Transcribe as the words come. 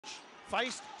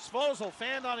Feist, Svozil,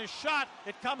 fanned on his shot.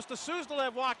 It comes to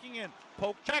Suzdalev walking in.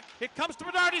 Poke check. It comes to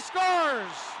Bedard. He scores!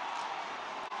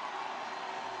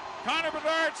 Connor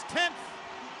Bedard's 10th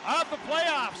of the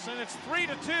playoffs, and it's 3-2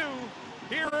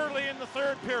 here early in the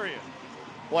third period.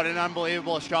 What an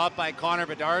unbelievable shot by Connor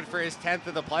Bedard for his 10th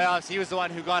of the playoffs. He was the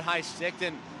one who got high-sticked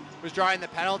and was drawing the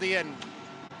penalty, and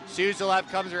Suzdalev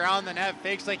comes around the net,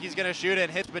 fakes like he's going to shoot it,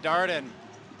 and hits Bedard, and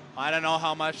I don't know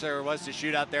how much there was to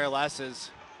shoot out there. Les is,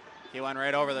 he went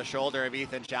right over the shoulder of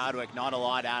Ethan Chadwick. Not a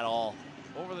lot at all.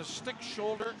 Over the stick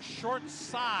shoulder, short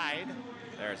side.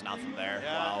 There's nothing there.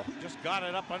 Yeah, Wow. just got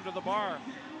it up under the bar.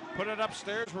 Put it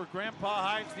upstairs where Grandpa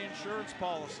hides the insurance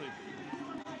policy.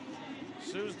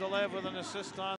 Suzdalev with an assist on